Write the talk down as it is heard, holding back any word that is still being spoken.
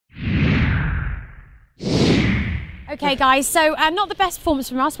Okay, guys, so not the best performance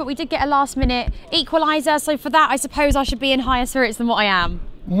from us, but we did get a last-minute equaliser. So for that, I suppose I should be in higher spirits than what I am.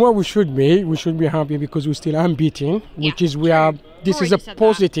 Well, we should be happy because we're still unbeaten, which is this is a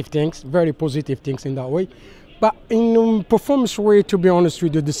positive things, very positive things in that way. But in performance way, to be honest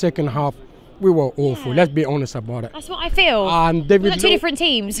with you, the second half, we were awful. Let's be honest about it. That's what I feel. And We're two different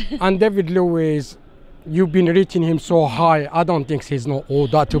teams. And David Lewis, you've been rating him so high. I don't think he's not all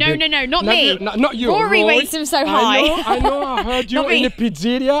that to be. No, not me. Not you. Rory rates him so high. I know. I heard you in the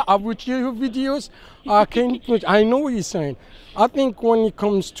pizzeria. I watched your videos. I know what you're saying. I think when it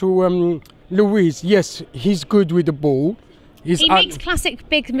comes to Luis, yes, he's good with the ball. He makes classic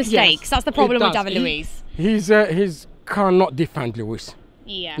big mistakes. Yes, that's the problem with David Luiz. He's cannot defend Luis.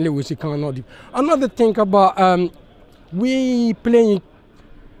 Yeah. Luis, he cannot defend. Another thing about we are playing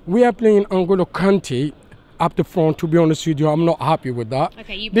N'Golo Kante up the front. To be honest with you, I'm not happy with that.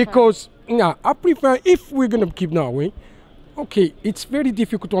 Okay, you prefer. Because I prefer, if we're gonna keep that way. Okay, it's very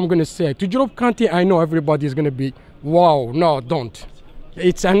difficult. What I'm gonna say to drop Kante. I know everybody is gonna be wow. No, don't.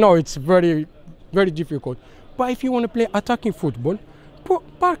 I know it's very, very difficult. But if you want to play attacking football, put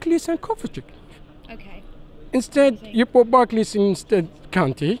Barkley and Kovacic. Okay. Instead, you put Barkley instead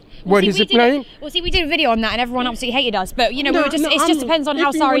Kante. Where is he playing? We did a video on that, and everyone absolutely hated us. But you know, it just depends on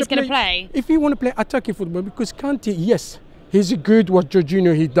how Sarri's going to play. If you want to play attacking football, because Kante, yes, he's good what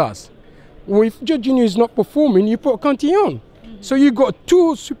Jorginho he does. Well, if Jorginho is not performing, you put Kante on. So you got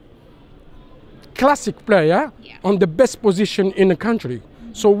two classic player on the best position in the country.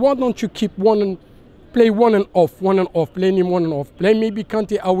 So why don't you keep one and play one and off, playing him one and off, play maybe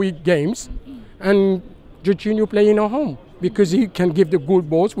Kante away games, and Jorginho playing at home because he can give the good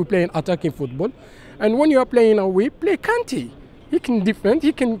balls. We're playing attacking football, and when you are playing away, play Kante. He can defend.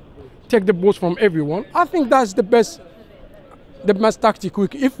 He can take the balls from everyone. I think that's the best tactic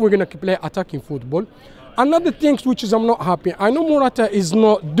if we're gonna play attacking football. Another thing which is I'm not happy. I know Morata is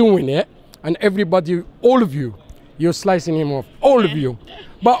not doing it, and everybody, all of you, you're slicing him off, all of you.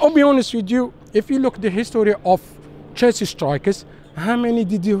 But I'll be honest with you, if you look at the history of Chelsea strikers, how many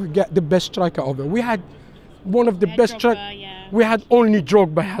did you get the best striker of it? We had one of the best strikers. We had only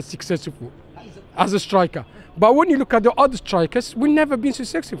Drogba as successful as a striker. But when you look at the other strikers, we've never been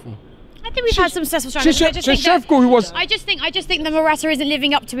successful. I think we've had some successful strikers. I just think that Morata isn't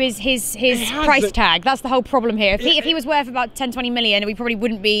living up to his price tag. That's the whole problem here. If he was worth about 10-20 million, we probably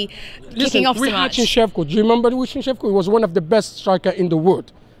wouldn't be kicking off so much. Shevko. Do you remember Shevko? He was one of the best strikers in the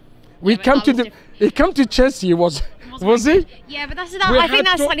world. He came to Chelsea. Was he? Yeah, but I think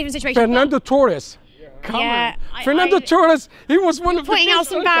that's a slightly different situation. Fernando Torres. Fernando Torres, he was one of the pointing out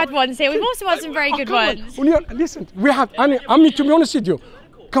some bad ones here. We've also had some very good ones. Listen, I mean, to be honest with you,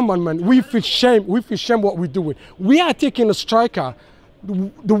 come on, man. We feel shame. We feel shame what we're doing. We are taking a striker,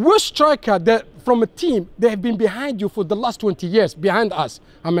 the worst striker that from a team that have been behind you for the last 20 years, behind us.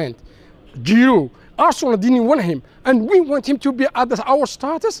 I meant, Giroud. Arsenal didn't want him, and we want him to be our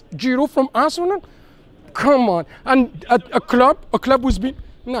starters. Giroud from Arsenal. Come on, and a club who's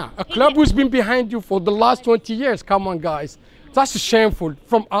been behind you for the last 20 years. Come on, guys. That's shameful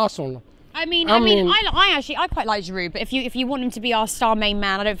from Arsenal. I actually quite like Giroud, but if you want him to be our star main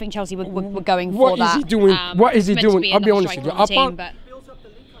man, I don't think Chelsea we're going for that. What is he doing? What is he doing? I'll be honest with you.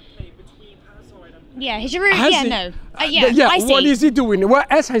 Yeah, Giroud. I see. What is he doing?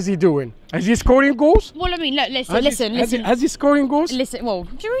 What else is he doing? Is he scoring goals? Well, I mean, look, listen. Has he scoring goals? Listen, well,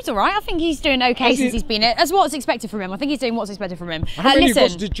 Giroud's all right. I think he's doing okay since he's been it. As what's expected from him. I think he's doing what's expected from him. How many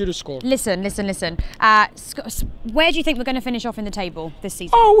goals did Giroud score? Listen. Where do you think we're going to finish off in the table this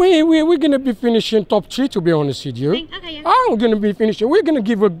season? Oh, we're going to be finishing top 3, to be honest with you. Okay, yeah. I'm going to be finishing. We're going to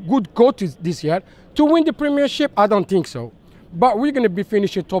give a good go to this year. To win the Premiership, I don't think so. But we're going to be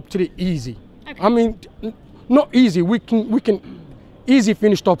finishing top 3 easy. Okay. I mean, not easy. We can easy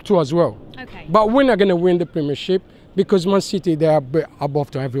finish top 2 as well. Okay. But we're not going to win the Premiership because Man City, they are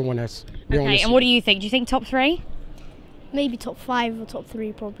above to everyone else. Okay, and what do you think? Do you think top 3? Maybe top 5 or top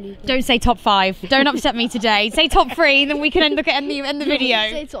 3 probably. Don't say top 5. Don't upset me today. Say top 3, then we can end the video.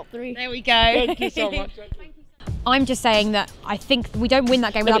 Say top 3. There we go. Thank you so much. I'm just saying that I think we don't win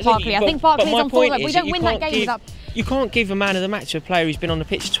that game without Barkley. I think Barkley's on form. We don't win that game without... You can't give a man of the match to a player who's been on the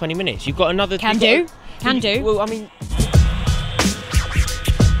pitch for 20 minutes. You've got another... Can do. Well, I mean...